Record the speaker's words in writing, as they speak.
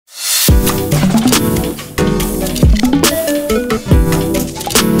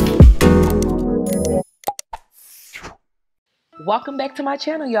Welcome back to my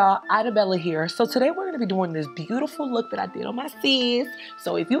channel, y'all. Idabella here. So today we're going to be doing this beautiful look that I did on my sis.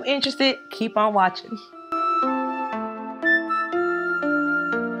 So if you're interested, keep on watching.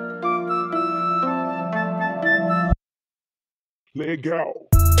 Let go.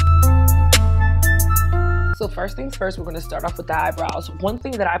 So first things first, we're going to start off with the eyebrows. One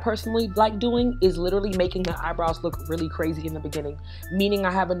thing that I personally like doing is literally making the eyebrows look really crazy in the beginning, meaning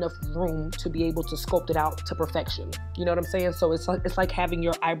I have enough room to be able to sculpt it out to perfection. You know what I'm saying? So it's like having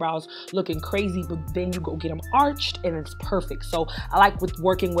your eyebrows looking crazy, but then you go get them arched and it's perfect. So I like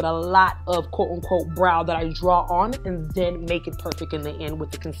working with a lot of quote unquote brow that I draw on and then make it perfect in the end with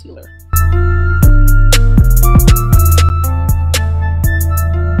the concealer.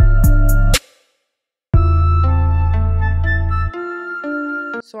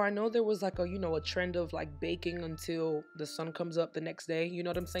 So I know there was like a trend of like baking until the sun comes up the next day, you know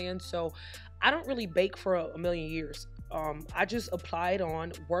what I'm saying? So I don't really bake for a million years. I just apply it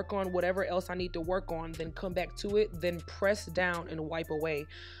on, work on whatever else I need to work on, then come back to it, then press down and wipe away.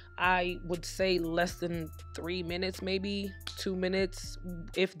 I would say less than 3 minutes, maybe 2 minutes,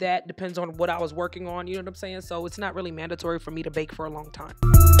 if that, depends on what I was working on, you know what I'm saying? So it's not really mandatory for me to bake for a long time.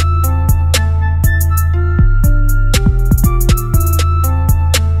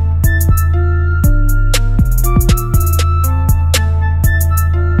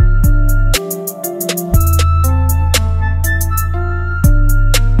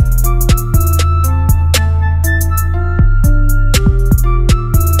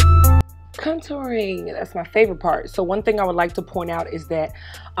 Contouring, that's my favorite part. So one thing I would like to point out is that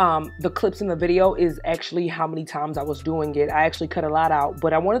the clips in the video is actually how many times I was doing it. I actually cut a lot out,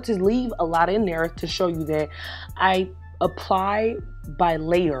 but I wanted to leave a lot in there to show you that I apply by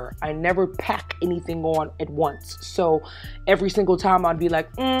layer. I never pack anything on at once. So every single time I'd be like,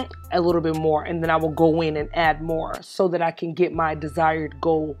 a little bit more, and then I will go in and add more so that I can get my desired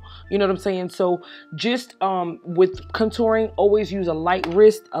goal. You know what I'm saying? So just with contouring, always use a light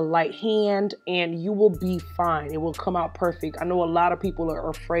wrist, a light hand, and you will be fine. It will come out perfect. I know a lot of people are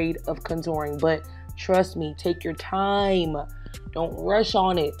afraid of contouring, but trust me, take your time. Don't rush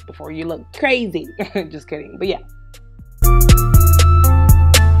on it before you look crazy. Just kidding. But yeah.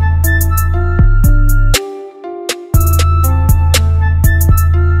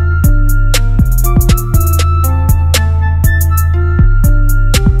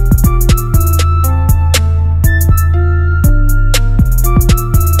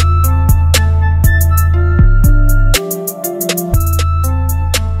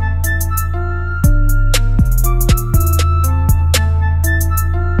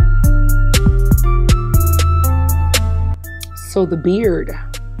 So the beard,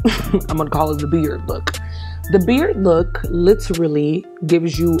 I'm gonna call it the beard look. The beard look literally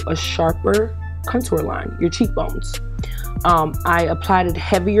gives you a sharper contour line, your cheekbones. I applied it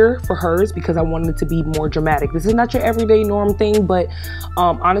heavier for hers because I wanted it to be more dramatic. This is not your everyday norm thing, but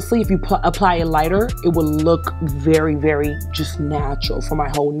honestly, if you apply it lighter, it will look very, very just natural for my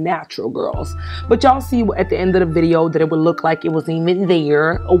whole natural girls. But y'all see at the end of the video that it would look like it wasn't even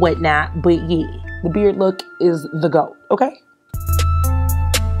there or whatnot. But yeah, the beard look is the GOAT, okay?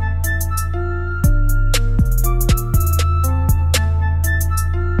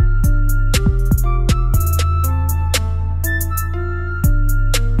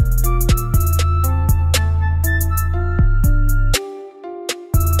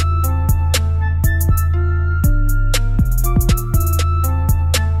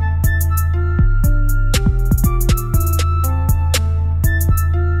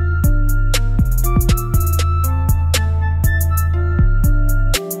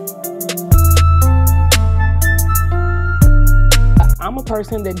 I'm a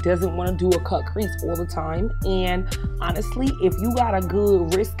person that doesn't want to do a cut crease all the time, and honestly, if you got a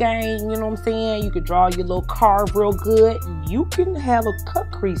good wrist game, you know what I'm saying, you could draw your little carve real good, you can have a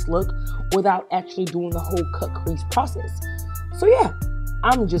cut crease look without actually doing the whole cut crease process. So yeah,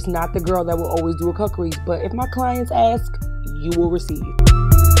 I'm just not the girl that will always do a cut crease, but if my clients ask, you will receive.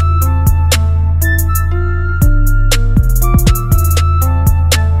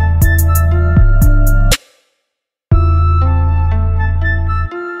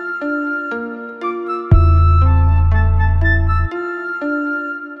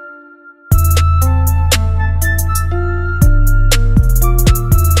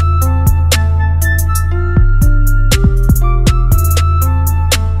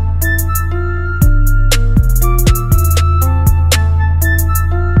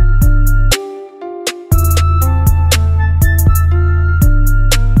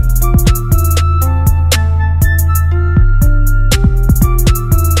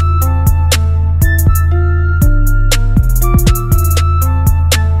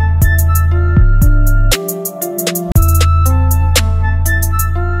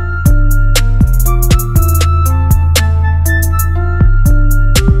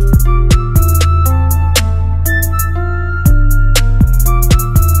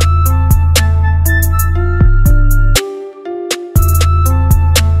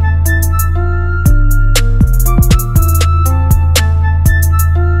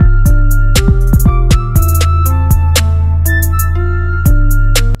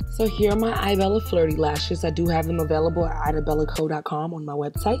 here are my iBella Flirty lashes. I do have them available at idabellaco.com on my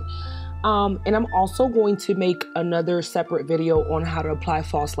website. And I'm also going to make another separate video on how to apply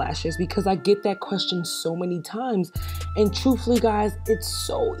false lashes because I get that question so many times. And truthfully, guys, it's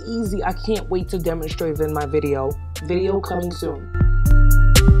so easy. I can't wait to demonstrate it in my video. Video coming soon.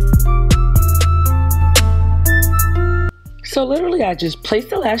 So literally, I just place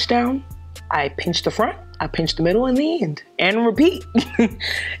the lash down, I pinch the front, I pinch the middle and the end, and repeat.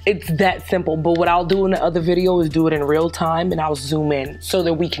 It's that simple. But what I'll do in the other video is do it in real time and I'll zoom in so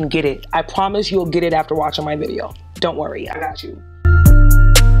that we can get it. I promise you'll get it after watching my video. Don't worry, I got you.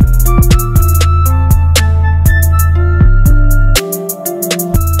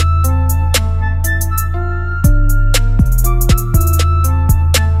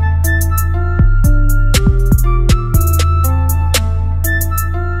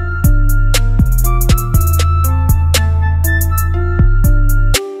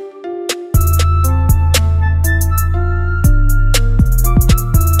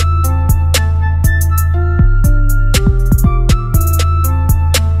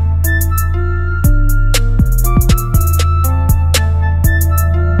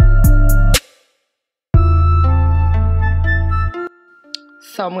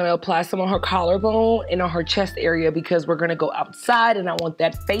 So I'm gonna apply some on her collarbone and on her chest area because we're gonna go outside and I want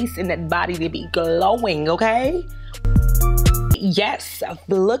that face and that body to be glowing, okay? Yes,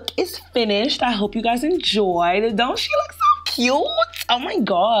 the look is finished. I hope you guys enjoyed. Don't she look so cute? Oh my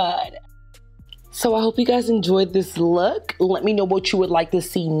God. So I hope you guys enjoyed this look. Let me know what you would like to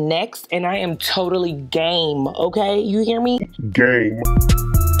see next and I am totally game, okay? You hear me? Game.